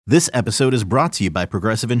This episode is brought to you by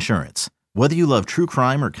Progressive Insurance. Whether you love true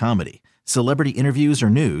crime or comedy, celebrity interviews or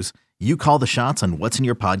news, you call the shots on what's in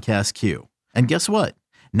your podcast queue. And guess what?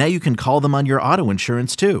 Now you can call them on your auto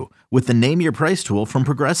insurance too with the Name Your Price tool from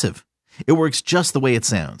Progressive. It works just the way it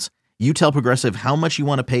sounds. You tell Progressive how much you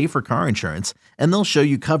want to pay for car insurance, and they'll show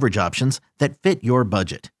you coverage options that fit your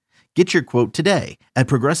budget. Get your quote today at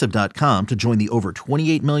Progressive.com to join the over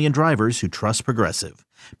 28 million drivers who trust Progressive.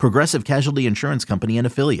 Progressive Casualty Insurance Company and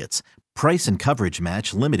Affiliates. Price and coverage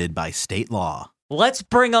match limited by state law. Let's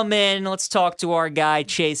bring him in. Let's talk to our guy,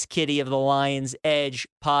 Chase Kiddy of the Lions Edge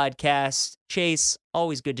podcast. Chase,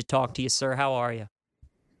 always good to talk to you, sir. How are you?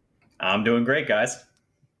 I'm doing great, guys.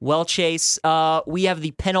 Well, Chase, we have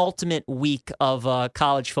the penultimate week of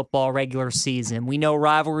college football regular season. We know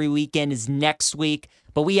rivalry weekend is next week,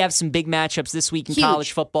 but we have some big matchups this week in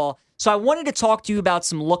college football. So I wanted to talk to you about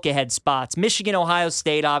some look-ahead spots. Michigan, Ohio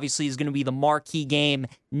State, obviously, is going to be the marquee game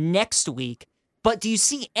next week. But do you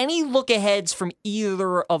see any look-aheads from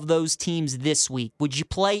either of those teams this week? Would you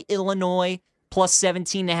play Illinois plus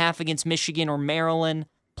 17.5 against Michigan or Maryland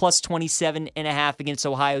plus 27.5 against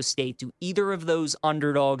Ohio State? Do either of those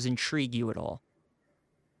underdogs intrigue you at all?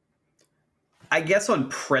 I guess on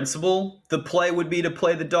principle, the play would be to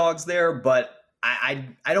play the dogs there, but I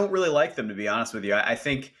don't really like them, to be honest with you. I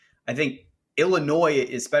think Illinois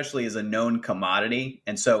especially is a known commodity.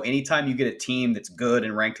 And so anytime you get a team that's good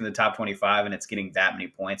and ranked in the top 25 and it's getting that many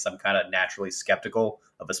points, I'm kind of naturally skeptical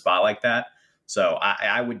of a spot like that. So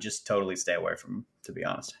I would just totally stay away from them, to be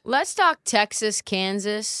honest. Let's talk Texas,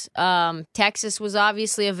 Kansas. Texas was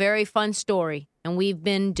obviously a very fun story, and we've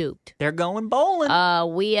been duped. They're going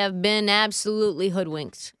bowling. We have been absolutely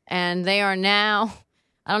hoodwinked, and they are now,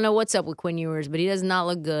 I don't know what's up with Quinn Ewers, but he does not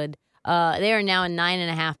look good. They are now a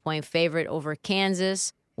 9.5-point favorite over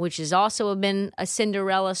Kansas, which has also been a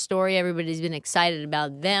Cinderella story. Everybody's been excited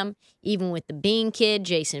about them, even with the Bean kid,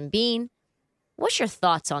 Jason Bean. What's your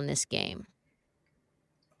thoughts on this game?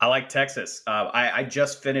 I like Texas. I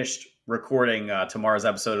just finished recording tomorrow's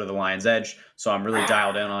episode of the Lions Edge, so I'm really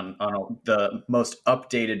dialed in on the most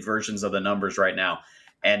updated versions of the numbers right now.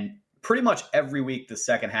 And pretty much every week the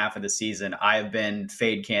second half of the season, I have been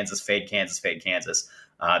fade Kansas, fade Kansas, fade Kansas.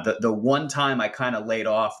 The one time I kind of laid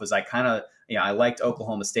off was I liked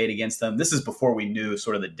Oklahoma State against them. This is before we knew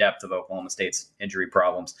sort of the depth of Oklahoma State's injury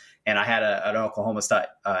problems. And I had an Oklahoma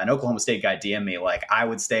State guy DM me like I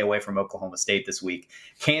would stay away from Oklahoma State this week.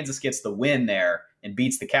 Kansas gets the win there and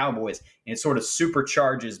beats the Cowboys, and it sort of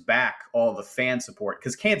supercharges back all the fan support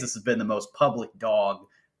because Kansas has been the most public dog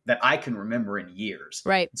that I can remember in years.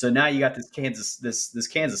 Right. So now you got this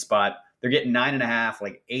Kansas spot. They're getting 9.5,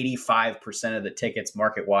 like 85% of the tickets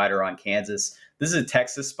market wide are on Kansas. This is a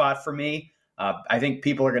Texas spot for me. I think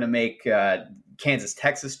people are going to make Kansas,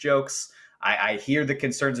 Texas jokes. I hear the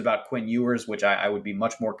concerns about Quinn Ewers, which I would be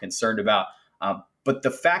much more concerned about. But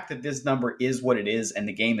the fact that this number is what it is and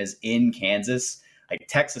the game is in Kansas, like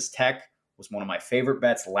Texas Tech was one of my favorite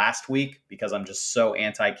bets last week because I'm just so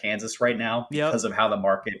anti-Kansas right now because of how the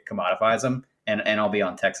market commodifies them. And I'll be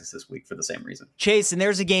on Texas this week for the same reason. Chase, and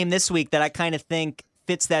there's a game this week that I kind of think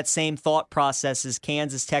fits that same thought process as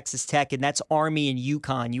Kansas, Texas Tech, and that's Army and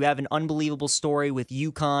UConn. You have an unbelievable story with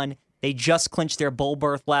UConn. They just clinched their bowl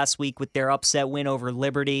berth last week with their upset win over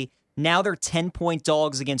Liberty. Now they're 10-point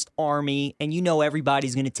dogs against Army, and you know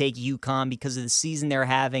everybody's going to take UConn because of the season they're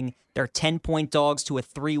having. They're 10-point dogs to a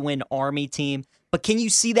 3-win Army team. But can you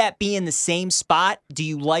see that being the same spot? Do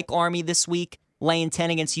you like Army this week, laying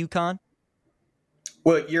 10 against UConn?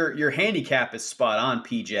 Well, your handicap is spot on,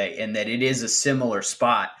 PJ, in that it is a similar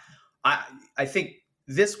spot. I think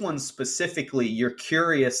this one specifically, you're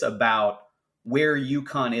curious about where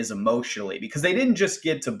UConn is emotionally because they didn't just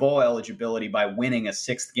get to bowl eligibility by winning a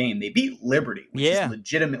 6th game. They beat Liberty, which is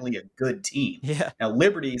legitimately a good team. Yeah. Now,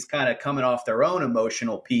 Liberty is kind of coming off their own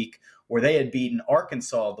emotional peak where they had beaten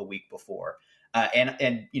Arkansas the week before.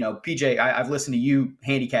 And you know, PJ, I've listened to you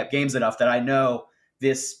handicap games enough that I know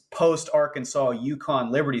this post-Arkansas UConn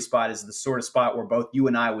Liberty spot is the sort of spot where both you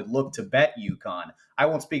and I would look to bet UConn. I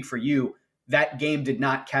won't speak for you. That game did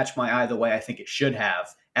not catch my eye the way I think it should have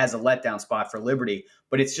as a letdown spot for Liberty.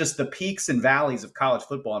 But it's just the peaks and valleys of college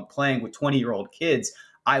football and playing with 20-year-old kids.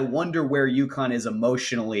 I wonder where UConn is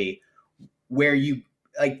emotionally, where you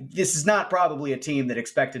 – like this is not probably a team that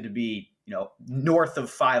expected to be, you know, north of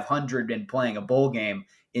 500 and playing a bowl game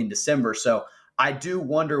in December. So I do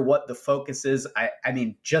wonder what the focus is. I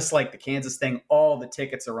mean, just like the Kansas thing, all the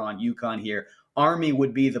tickets are on UConn here. Army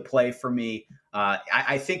would be the play for me.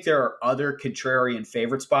 I think there are other contrarian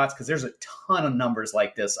favorite spots because there's a ton of numbers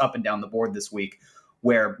like this up and down the board this week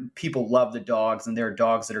where people love the dogs, and there are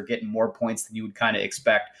dogs that are getting more points than you would kind of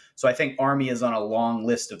expect. So I think Army is on a long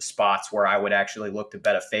list of spots where I would actually look to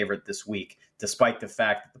bet a favorite this week, despite the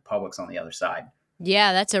fact that the public's on the other side.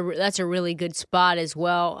 Yeah, that's a really good spot as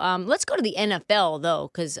well. Let's go to the NFL,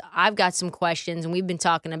 though, because I've got some questions, and we've been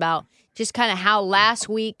talking about just kind of how last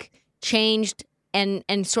week changed and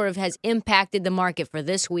sort of has impacted the market for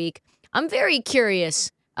this week. I'm very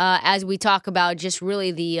curious as we talk about just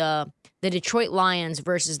really the Detroit Lions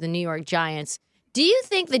versus the New York Giants. Do you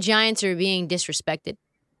think the Giants are being disrespected?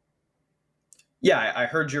 Yeah, I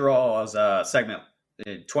heard your all's segment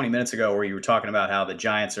 20 minutes ago where you were talking about how the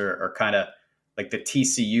Giants are kind of like the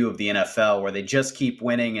TCU of the NFL, where they just keep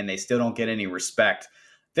winning and they still don't get any respect.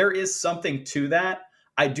 There is something to that.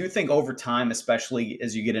 I do think over time, especially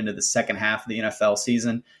as you get into the second half of the NFL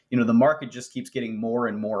season, the market just keeps getting more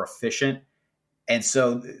and more efficient. And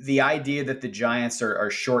so the idea that the Giants are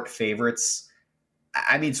short favorites,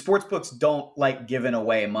 I mean, sportsbooks don't like giving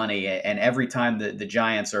away money. And every time the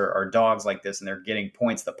Giants are dogs like this and they're getting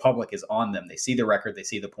points, the public is on them. They see the record, they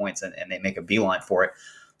see the points, and they make a beeline for it.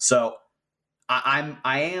 So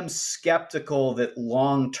I am skeptical that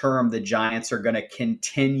long-term the Giants are going to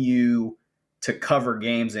continue to cover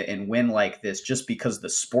games and win like this just because the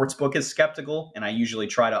sportsbook is skeptical. And I usually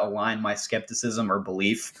try to align my skepticism or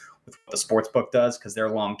belief with what the sportsbook does because they're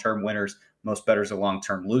long-term winners. Most bettors are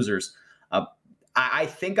long-term losers. I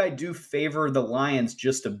think I do favor the Lions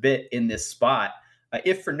just a bit in this spot,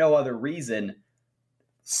 if for no other reason.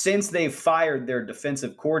 Since they've fired their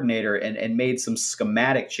defensive coordinator and made some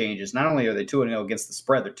schematic changes, not only are they 2-0 against the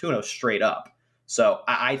spread, they're 2-0 straight up. So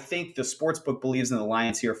I think the sportsbook believes in the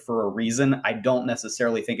Lions here for a reason. I don't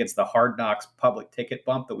necessarily think it's the Hard Knocks public ticket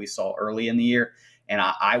bump that we saw early in the year. And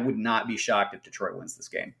I would not be shocked if Detroit wins this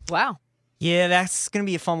game. Wow. Yeah, that's going to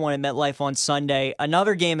be a fun one at MetLife on Sunday.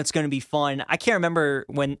 Another game that's going to be fun. I can't remember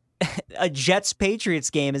when a Jets-Patriots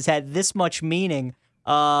game has had this much meaning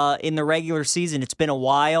in the regular season. It's been a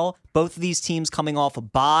while. Both of these teams coming off a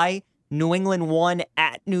bye. New England won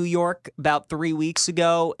at New York about 3 weeks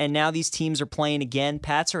ago, and now these teams are playing again.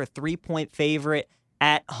 Pats are a 3-point favorite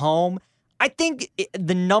at home. I think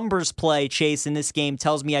the numbers play, Chase, in this game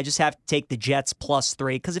tells me I just have to take the Jets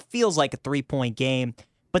 +3 because it feels like a 3-point game.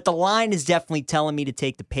 But the line is definitely telling me to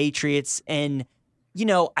take the Patriots. And,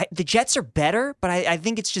 the Jets are better, but I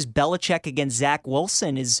think it's just Belichick against Zach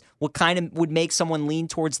Wilson is what kind of would make someone lean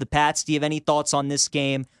towards the Pats. Do you have any thoughts on this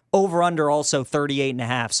game? Over-under also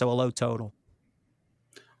 38.5, so a low total.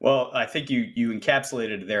 Well, I think you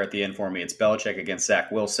encapsulated it there at the end for me. It's Belichick against Zach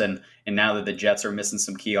Wilson. And now that the Jets are missing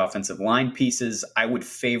some key offensive line pieces, I would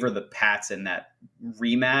favor the Pats in that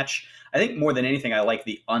rematch. I think more than anything, I like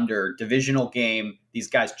the under. Divisional game. These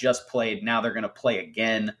guys just played. Now they're going to play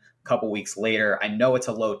again a couple weeks later. I know it's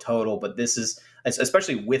a low total, but this is,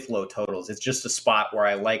 especially with low totals, it's just a spot where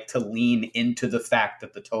I like to lean into the fact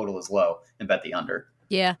that the total is low and bet the under.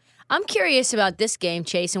 Yeah. I'm curious about this game,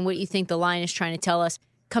 Chase, and what you think the line is trying to tell us.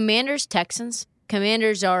 Commanders, Texans.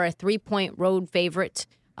 Commanders are a 3-point road favorite,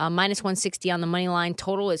 -160 on the money line.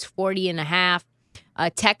 Total is 40.5.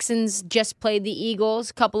 Texans just played the Eagles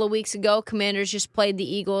a couple of weeks ago. Commanders just played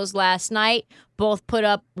the Eagles last night. Both put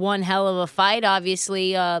up one hell of a fight.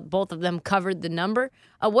 Obviously, both of them covered the number.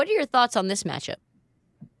 What are your thoughts on this matchup?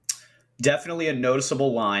 Definitely a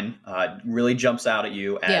noticeable line. Really jumps out at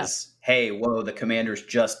you as, hey, whoa, the Commanders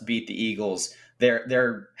just beat the Eagles.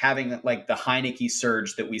 They're having like the Heineke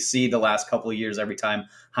surge that we see the last couple of years every time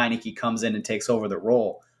Heineke comes in and takes over the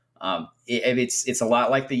role. It's a lot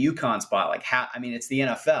like the UConn spot. Like it's the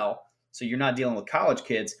NFL, so you're not dealing with college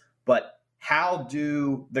kids. But how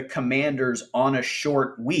do the Commanders on a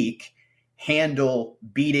short week handle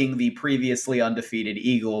beating the previously undefeated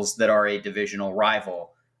Eagles that are a divisional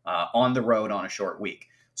rival on the road on a short week?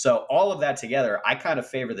 So all of that together, I kind of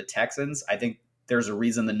favor the Texans. I think there's a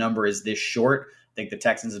reason the number is this short. I think the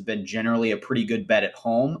Texans have been generally a pretty good bet at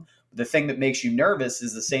home. The thing that makes you nervous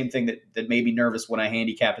is the same thing that made me nervous when I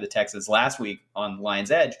handicapped the Texans last week on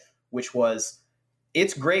Lions Edge, which was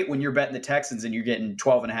it's great when you're betting the Texans and you're getting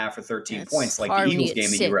 12.5 or 13 points like the Eagles game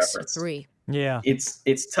that you referenced. 3. Yeah.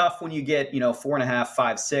 It's tough when you get, 4.5,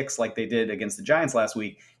 5, 6 like they did against the Giants last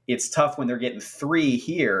week. It's tough when they're getting 3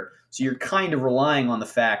 here. So you're kind of relying on the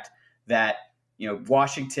fact that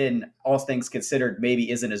Washington, all things considered, maybe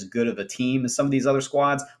isn't as good of a team as some of these other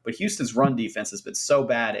squads, but Houston's run defense has been so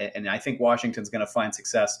bad, and I think Washington's going to find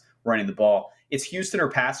success running the ball. It's Houston or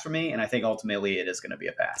pass for me, and I think ultimately it is going to be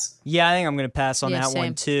a pass. Yeah, I think I'm going to pass on that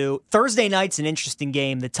one too. Thursday night's an interesting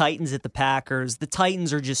game. The Titans at the Packers. The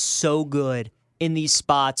Titans are just so good in these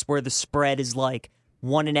spots where the spread is like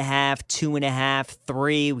 1.5, 2.5,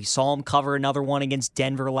 3. We saw them cover another one against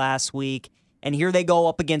Denver last week. And here they go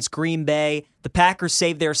up against Green Bay. The Packers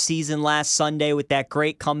saved their season last Sunday with that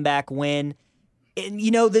great comeback win. And,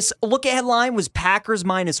 this look-ahead line was Packers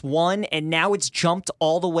 -1, and now it's jumped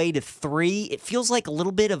all the way to 3. It feels like a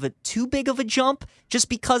little bit of too big of a jump just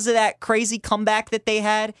because of that crazy comeback that they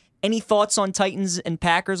had. Any thoughts on Titans and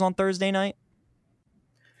Packers on Thursday night?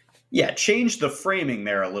 Yeah, change the framing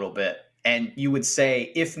there a little bit. And you would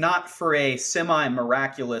say, if not for a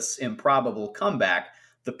semi-miraculous, improbable comeback,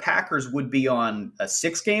 the Packers would be on a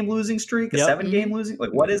 6-game losing streak, a 7-game losing.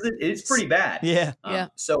 Like, what is it? It's pretty bad. Yeah.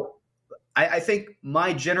 So I think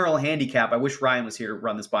my general handicap, I wish Ryan was here to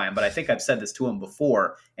run this by him, but I think I've said this to him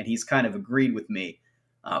before, and he's kind of agreed with me.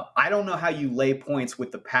 I don't know how you lay points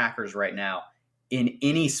with the Packers right now in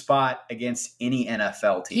any spot against any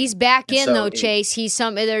NFL team. He's back in though, Chase.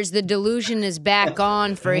 There's the delusion is back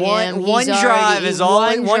on for him. One drive is all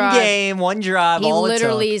one game, one drive. He all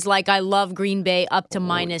literally is like, I love Green Bay up to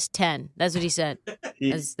 -10. That's what he said.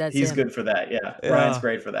 He's him. good for that. Yeah, Ryan's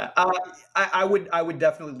great for that. I would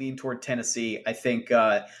definitely lean toward Tennessee. I think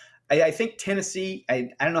Tennessee. I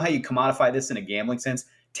don't know how you commodify this in a gambling sense.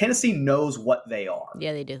 Tennessee knows what they are.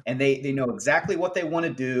 Yeah, they do. And they know exactly what they want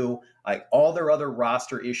to do. Like all their other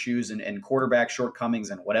roster issues and quarterback shortcomings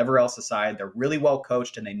and whatever else aside, they're really well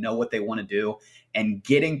coached and they know what they want to do. And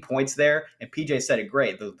getting points there, and PJ said it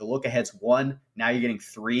great. The look ahead's 1. Now you're getting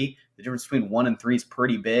 3. The difference between 1 and 3 is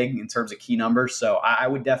pretty big in terms of key numbers. So I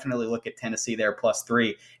would definitely look at Tennessee there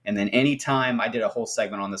 +3. And then anytime, I did a whole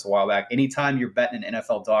segment on this a while back, anytime you're betting an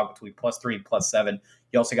NFL dog between +3 and +7,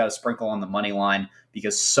 you also got to sprinkle on the money line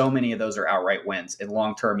because so many of those are outright wins. And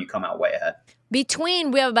long term, you come out way ahead. We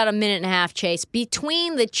have about a minute and a half, Chase.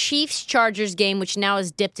 Between the Chiefs-Chargers game, which now is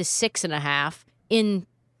dipped to 6.5 in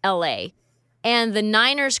L.A., and the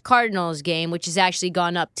Niners-Cardinals game, which has actually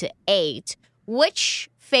gone up to 8, which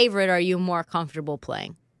favorite are you more comfortable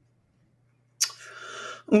playing?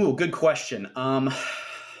 Ooh, good question.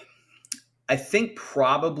 I think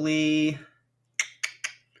probably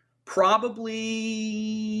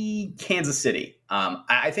Kansas City.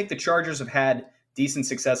 I think the Chargers have had decent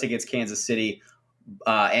success against Kansas City.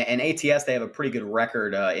 And ATS, they have a pretty good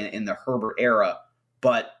record in the Herbert era.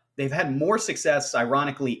 But they've had more success,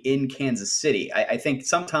 ironically, in Kansas City. I think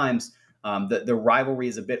sometimes the rivalry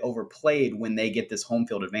is a bit overplayed when they get this home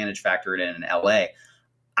field advantage factored in LA.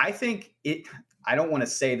 I think I don't want to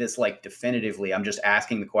say this like definitively. I'm just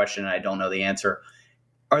asking the question and I don't know the answer.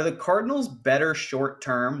 Are the Cardinals better short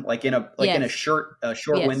term, like in a short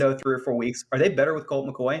window, 3 or 4 weeks? Are they better with Colt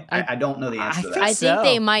McCoy? I don't know the answer to that. I think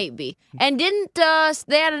they might be. And didn't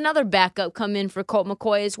they had another backup come in for Colt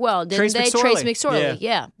McCoy as well? Didn't they? Trace McSorley.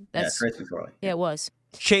 Yeah, Trace McSorley. Yeah, it was.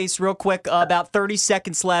 Chase, real quick, about 30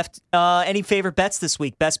 seconds left. Any favorite bets this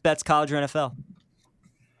week? Best bets, college or NFL?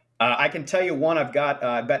 I can tell you one. I've got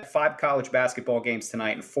I bet 5 college basketball games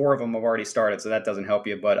tonight, and 4 of them have already started, so that doesn't help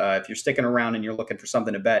you. But if you're sticking around and you're looking for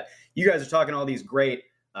something to bet, you guys are talking all these great,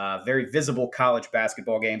 very visible college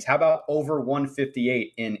basketball games. How about over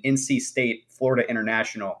 158 in NC State, Florida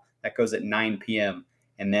International? That goes at 9 p.m.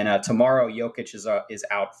 And then tomorrow, Jokic is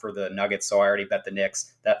out for the Nuggets, so I already bet the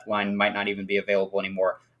Knicks. That line might not even be available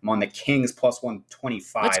anymore. I'm on the Kings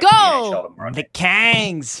 +125. Let's go! The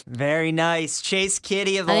Kangs. Very nice. Chase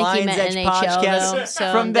Kitty of the I think Lions he meant Edge NHL, podcast though,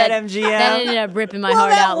 so from that BetMGM. That ended up ripping my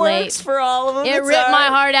heart out late. Works for all of them. It ripped my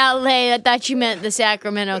heart out late. I thought you meant the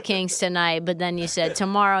Sacramento Kings tonight, but then you said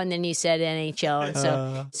tomorrow, and then you said NHL. And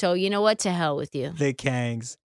so you know what? To hell with you. The Kangs.